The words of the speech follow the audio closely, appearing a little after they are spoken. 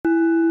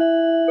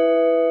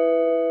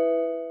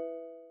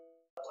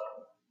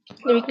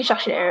The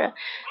Reconstruction era,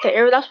 the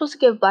era that was supposed to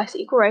give blacks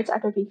equal rights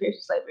after being freed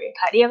from slavery.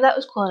 The idea of that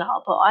was cool and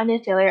all, but on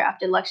a failure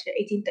after the election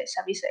in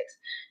 1876.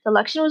 The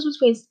election was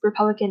between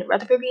Republican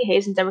Rutherford B.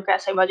 Hayes and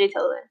Democrat Samuel J.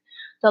 Tilden.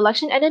 The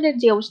election ended in a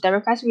deal which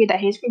Democrats agreed that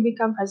Hayes could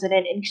become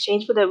president in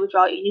exchange for the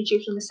withdrawal of Union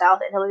troops from the South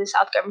and letting the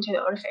South govern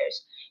their own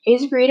affairs.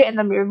 Hayes agreed, and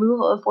the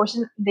removal of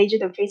forces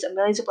endangered the fates of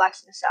millions of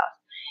blacks in the South.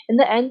 In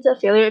the end, the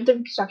failure of the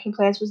Reconstruction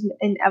plans was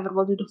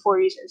inevitable due to four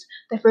reasons.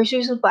 The first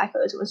reason was black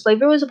codes. When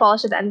slavery was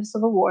abolished at the end of the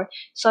Civil War,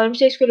 Southern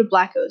states created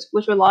black codes,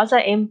 which were laws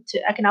that aimed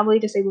to economically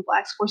disable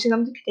blacks, forcing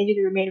them to continue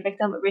to remain a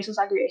victim of racial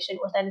segregation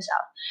within the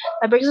South.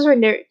 That brings us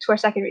to our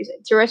second reason: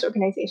 terrorist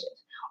organizations.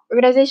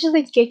 Organizations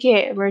like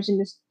KKK emerged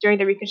during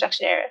the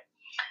Reconstruction era.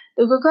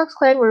 The Ku Klux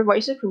Klan were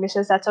white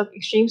supremacists that took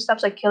extreme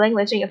steps like killing,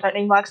 lynching, and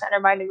threatening blacks to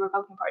undermine the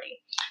Republican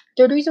Party.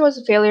 The third reason was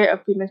the failure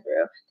of Freedmen's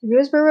Bureau. The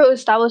Freedmen's Bureau was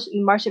established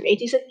in March of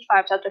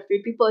 1865 to help the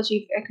freed people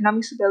achieve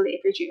economic stability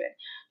and free treatment.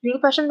 Due to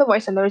pressure from the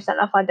white settlers not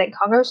enough funding,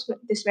 Congress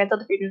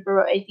dismantled the Freedmen's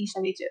Bureau in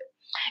 1872.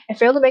 It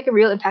failed to make a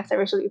real impact on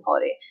racial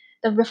equality.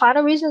 The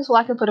final reason is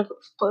lack of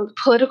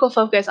political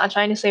focus on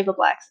trying to save the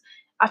blacks.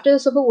 After the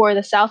Civil War,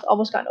 the South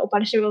almost got no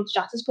punishment with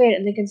Justice Plan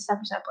and Lincoln's 10%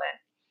 plan.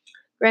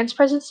 Grant's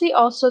presidency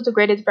also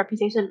degraded the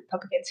reputation of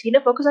Republicans. He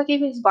didn't focus on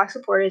keeping his black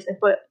supporters and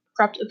put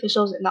corrupt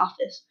officials in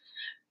office.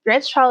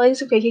 Grant's trialing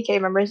some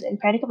KKK members in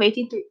Panic of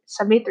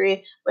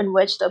 1873, in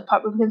which the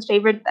Republicans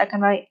favored the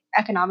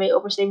economy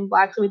over saving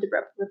blacks with the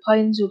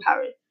Republicans who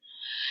power.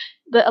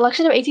 The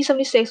election of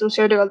 1876 was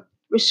sure to go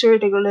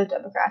to the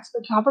Democrats.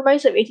 The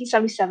compromise of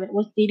 1877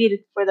 was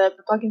needed for the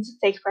Republicans to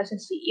take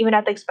presidency, even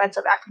at the expense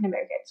of African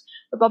Americans.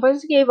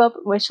 Republicans gave up,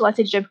 which led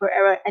to the Jim Crow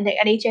era, ending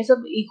any chance of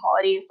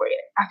equality for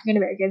African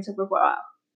Americans for a while.